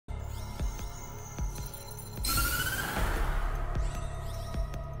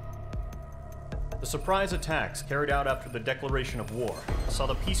surprise attacks carried out after the declaration of war saw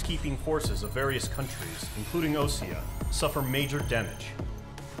the peacekeeping forces of various countries, including Osea, suffer major damage.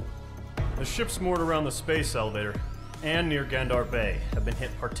 The ships moored around the space elevator and near Gandar Bay have been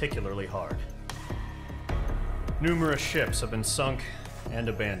hit particularly hard. Numerous ships have been sunk and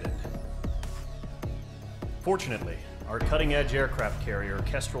abandoned. Fortunately, our cutting-edge aircraft carrier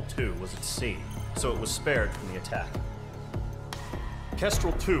Kestrel II was at sea, so it was spared from the attack.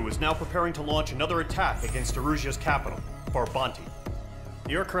 Kestrel II is now preparing to launch another attack against Erusia's capital, Farbanti.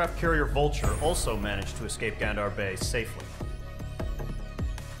 The aircraft carrier Vulture also managed to escape Gandar Bay safely.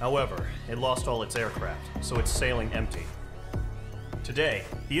 However, it lost all its aircraft, so it's sailing empty. Today,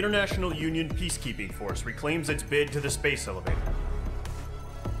 the International Union Peacekeeping Force reclaims its bid to the space elevator.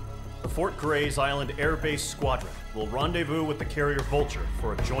 The Fort Gray's Island Air Base Squadron will rendezvous with the carrier Vulture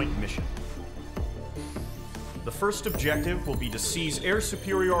for a joint mission. The first objective will be to seize air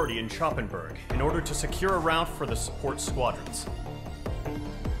superiority in Schoppenberg in order to secure a route for the support squadrons.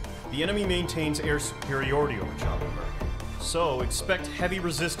 The enemy maintains air superiority over Schoppenberg, so expect heavy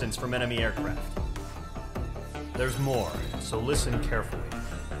resistance from enemy aircraft. There's more, so listen carefully.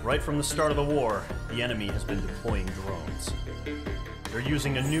 Right from the start of the war, the enemy has been deploying drones. They're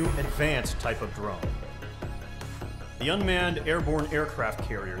using a new advanced type of drone. The unmanned airborne aircraft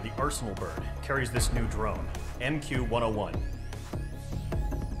carrier, the Arsenal Bird, carries this new drone, MQ-101.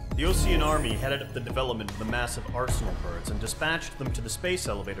 The Osean Army headed up the development of the massive Arsenal Birds and dispatched them to the space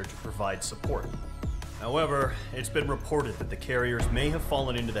elevator to provide support. However, it's been reported that the carriers may have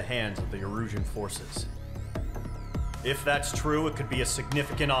fallen into the hands of the Erusian forces. If that's true, it could be a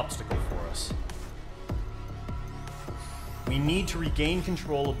significant obstacle for us. We need to regain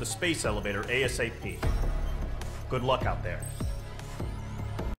control of the space elevator ASAP. Good luck out there.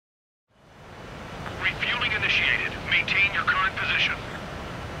 Refueling initiated. Maintain your current position.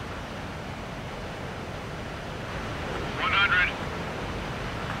 100.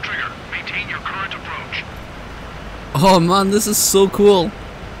 Trigger. Maintain your current approach. Oh man, this is so cool.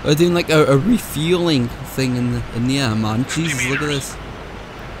 We're doing like a refueling thing in the air, man. Jesus, look at this.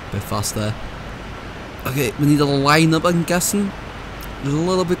 A bit fast there. Okay, we need to line up, I'm guessing. Just a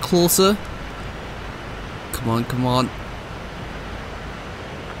little bit closer. Come on, come on.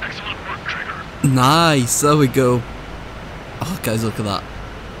 Excellent work, Trigger. Nice, there we go. Oh, guys, look at that.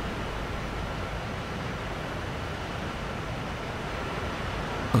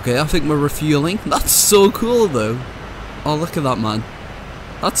 Okay, I think we're refueling. That's so cool, though. Oh, look at that, man.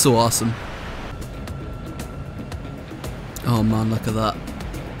 That's so awesome. Oh, man, look at that.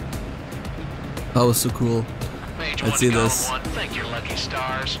 That was so cool. Let's see this. Thank your lucky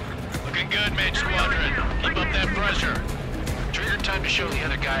stars. Looking good, Mage Squadron. Keep up that pressure. Trigger, time to show the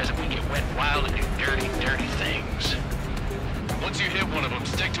other guys that we get wet wild and do dirty, dirty things. Once you hit one of them,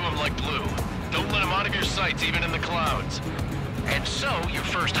 stick to him like glue. Don't let him out of your sights, even in the clouds. And so, your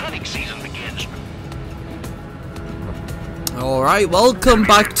first hunting season begins. Alright, welcome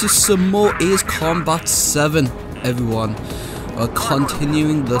back to some more Ace Combat 7, everyone. We're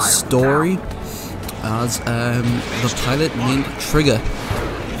continuing the story as the pilot named Trigger.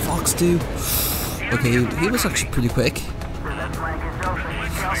 Fox 2. Okay, he was actually pretty quick.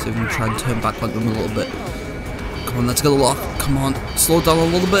 So we can try and turn back on them a little bit. Come on, let's get a lock. Come on, slow down a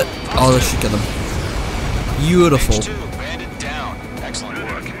little bit. Oh, this should get him. Beautiful.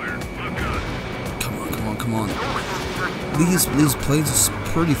 Come on, come on, come on. These planes are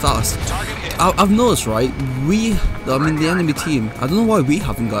pretty fast. I've noticed, right? The enemy team. I don't know why we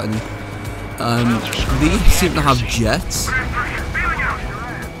haven't got any. They seem to have jets.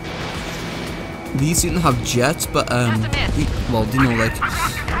 These seem to have jets, but well, you know, like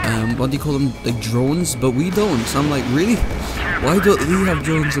what do you call them? Like drones, but we don't. So I'm like, really? Why don't we have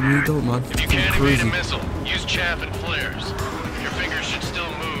drones and we don't, man? If you can't evade a missile, use chaff and flares. Your fingers should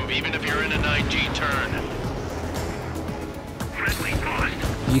still move, even if you're in an IG turn.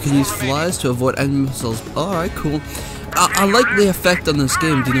 You can use flares to avoid enemy missiles. Alright, cool. I like the effect on this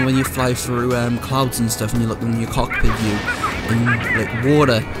game, you know, when you fly through clouds and stuff and you look in your cockpit view and like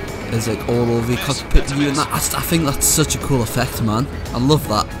water is like all over your cockpit view, and I think that's such a cool effect, man. I love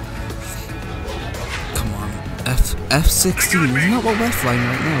that. Come on, F-16, isn't that what we're flying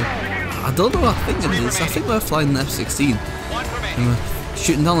right now? I don't know what I think it is. I think we're flying an F-16. And we're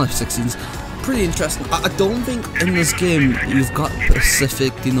shooting down F-16s. Pretty interesting. I don't think in this game you've got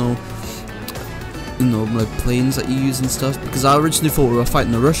specific, you know, like planes that you use and stuff. Because I originally thought we were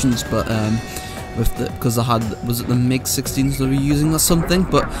fighting the Russians, but because I had, was it the MiG-16s that we were using or something?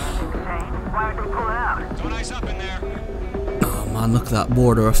 But oh man, look at that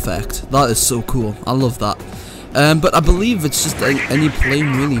water effect. That is so cool. I love that. But I believe it's just any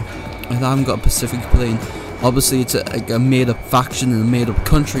plane really. I haven't got a Pacific plane. Obviously, it's a made-up faction and a made-up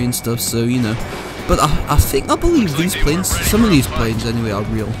country and stuff, so, you know. But I believe these planes, some of these planes anyway, are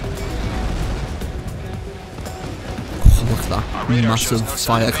real. Oh, look at that massive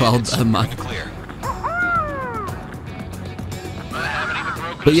fire cloud there, man.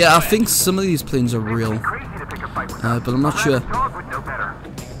 But yeah, I think some of these planes are real. But I'm not sure.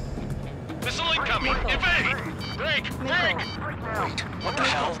 Missile incoming! Evade! Break! Break! Wait, what the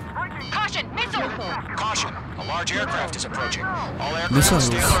hell? Caution! Missile! Caution! A large aircraft is approaching. All aircraft Missiles.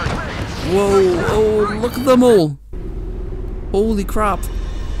 stay alert. Whoa! Oh, look at them all! Holy crap!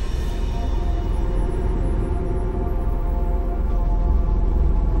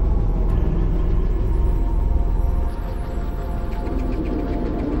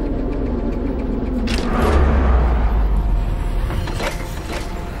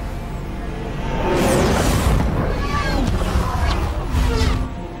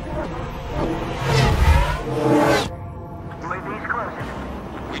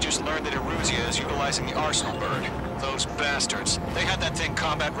 The Arsenal bird. Those bastards. They had that thing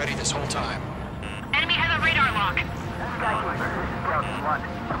combat ready this whole time. Enemy has a radar lock.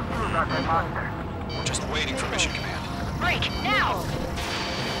 We're just waiting for mission command. Break, now!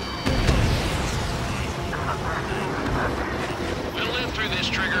 We'll live through this,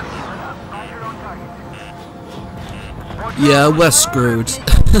 Trigger. Yeah, we're screwed.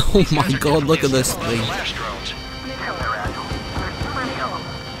 Oh my god, look at this thing.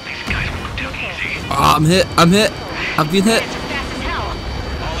 Ah, I'm hit, I've been hit.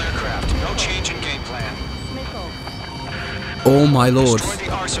 All aircraft, no change in game plan. Oh my lord.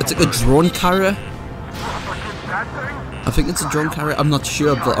 It's like a drone carrier. I think it's a drone carrier, I'm not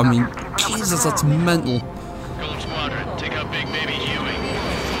sure, but I mean, Jesus, that's mental. Squadron, take out Big Baby Huey.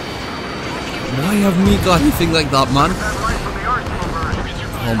 Why haven't we got anything like that, man?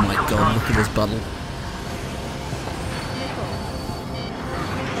 Oh my god, look at this battle.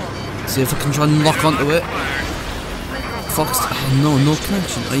 See if I can try and lock onto it. Fox, oh no, no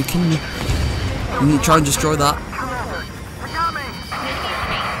connection. Are you kidding me? We need to try and destroy that.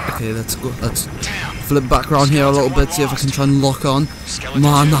 Okay, let's go. Let's flip back around here a little bit. See if I can try and lock on.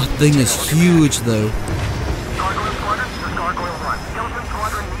 Man, that thing is huge, though.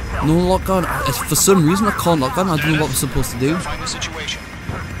 No lock on. For some reason, I can't lock on. I don't know what we're supposed to do.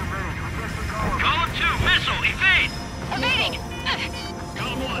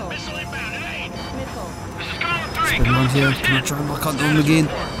 Around here, can I try and lock onto him again?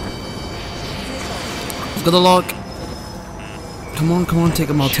 I've got a lock. Come on, take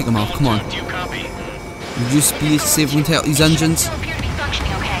him out, come on. Reduce speed, see if we can take out these engines.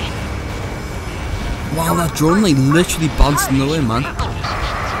 Wow, that drone like literally bouncing away, man.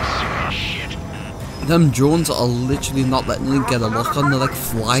 Them drones are literally not letting you get a lock on, they're like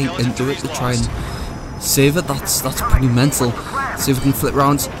flying into it to try and save it. That's pretty mental. See if we can flip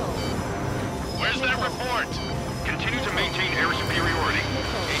round.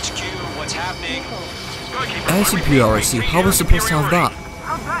 Air superiority, how are we supposed to have that?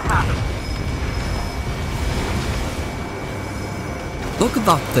 Look at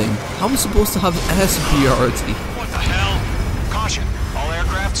that thing, how are we supposed to have air superiority? What the hell? Caution, all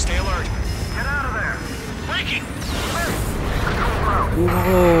aircraft stay alert. Get out of there! Breaking!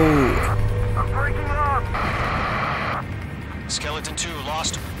 Whoa! I'm breaking up! Skeleton 2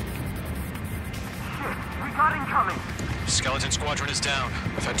 lost. Shit, we got incoming! Skeleton Squadron is down.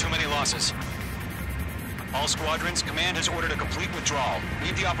 We've had too many losses. All squadrons, command has ordered a complete withdrawal.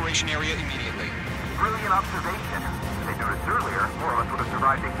 Leave the operation area immediately. Brilliant observation. If they noticed earlier, more of us would have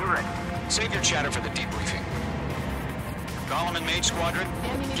survived to hear it. Save your chatter for the debriefing. Golem and Mage Squadron,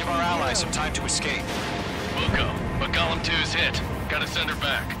 give our allies some time to escape. We'll go, but Golem 2's hit. Gotta send her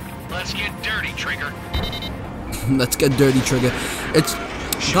back. Let's get dirty, Trigger. Let's get dirty, Trigger.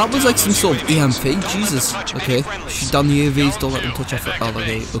 That was like some sort of EMP, Jesus. Okay, shoot down the AVs, don't let them touch off it. Oh,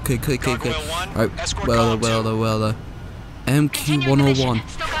 okay. Right, well though. MQ-101.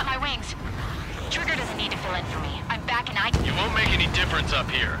 Still got my wings. Trigger doesn't need to fill in for me. I'm back and You won't make any difference up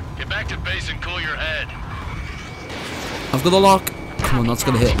here. Get back to base and cool your head. I've got a lock. Come on, that's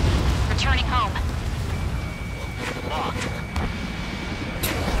gonna hit. returning home. Locked.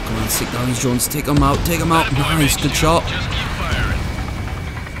 Come on, take down these drones. Take them out. Nice, good shot. Just keep firing.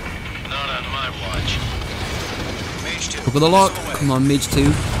 Not on my watch. Mage 2. Look at the lock. Come on, Mage 2.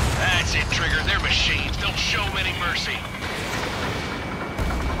 That's it, Trigger. They're machines. Don't show them any mercy.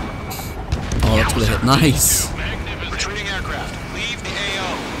 Oh, that's gonna hit. Nice. Retreating aircraft. Leave the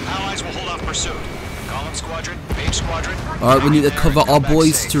AO. Allies will hold off pursuit. Golem Squadron, Mage Squadron. Alright, we need to cover our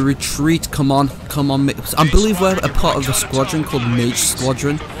boys to retreat. Come on. I believe we're a part of a squadron called Mage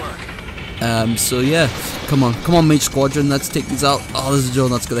Squadron. So yeah, come on, Mage Squadron, let's take these out. Oh, there's a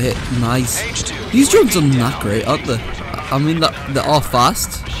drone that's gonna hit. Nice. These drones are not great, aren't they? I mean, they are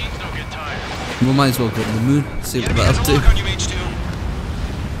fast. We might as well go to the moon, see what they're up to.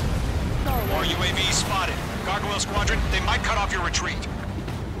 More UAV spotted. Gargoyle Squadron, they might cut off your retreat.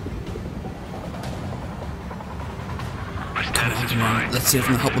 Come on, let's see if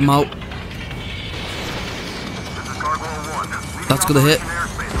we can help them out. That's gonna hit.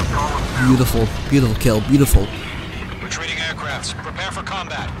 Beautiful, beautiful kill, beautiful. Retreating aircrafts, prepare for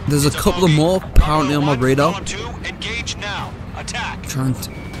combat. There's a couple of more apparently on my radar. Engage now. Attack. Trying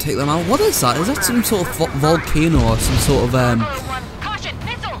to take them out. What is that? Is that some sort of volcano or some sort of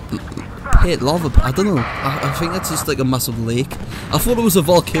pit, lava pit? I don't know. I think it's just like a massive lake. I thought it was a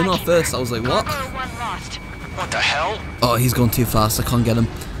volcano at first. I was like, what? What the hell? Oh, he's going too fast. I can't get him.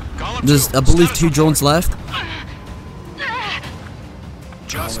 There's, I believe, 2 drones left.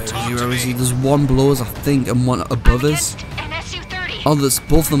 Where is he? There's one below us, I think, and one above us. Oh, there's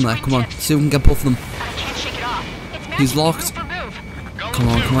both of them there. Come on, see if we can get both of them. He's locked.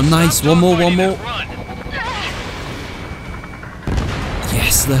 Come on, nice. One more.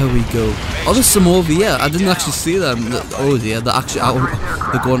 Yes, there we go. Oh, there's some over here. I didn't actually see them. Oh, yeah, they're actually out.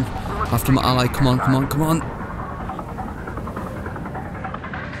 They're going after my ally. Come on. Oh,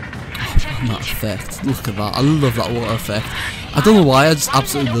 that effect. Look at that. I love that water effect. I don't know why, I just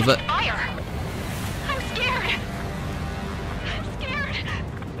absolutely love it. I'm scared.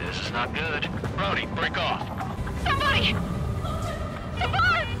 This is not good. Brody, break off. Somebody!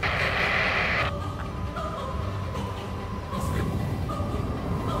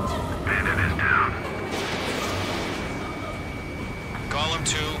 Bandit is down. Column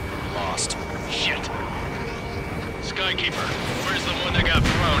 2, lost. Shit. Skykeeper, where's the one that got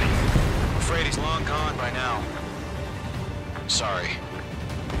Brody? I'm afraid he's long gone by now. Sorry.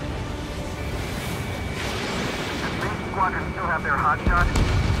 Does Mage Squadron still have their hot shot?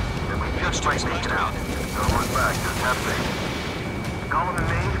 Then we just might make it out. Don't look back, just have faith. Column and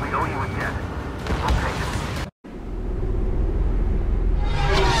Mage, we owe you a debt. We'll pay it.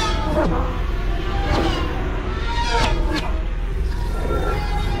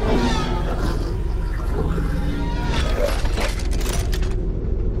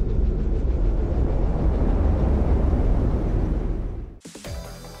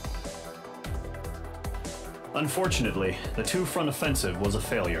 Unfortunately, the two-front offensive was a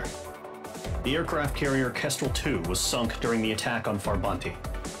failure. The aircraft carrier Kestrel II was sunk during the attack on Farbanti.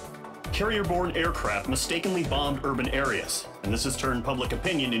 Carrier-borne aircraft mistakenly bombed urban areas, and this has turned public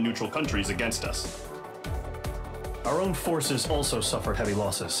opinion in neutral countries against us. Our own forces also suffered heavy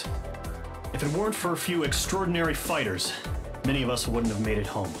losses. If it weren't for a few extraordinary fighters, many of us wouldn't have made it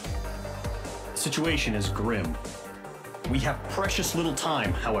home. The situation is grim. We have precious little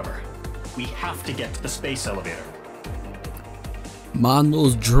time, however. We have to get to the space elevator. Man,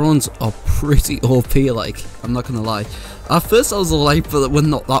 those drones are pretty OP, like, I'm not gonna lie. At first I was alright, but when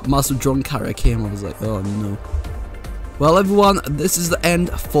that massive drone carrier came, I was like, oh no. Well everyone, this is the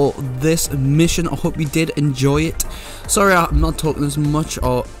end for this mission. I hope you did enjoy it. Sorry I'm not talking as much,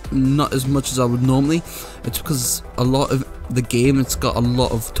 or not as much as I would normally. It's because a lot of the game, it's got a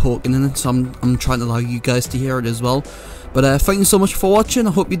lot of talking in it, so I'm trying to allow you guys to hear it as well. But thank you so much for watching.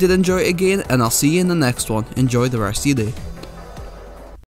 I hope you did enjoy it again, and I'll see you in the next one. Enjoy the rest of your day.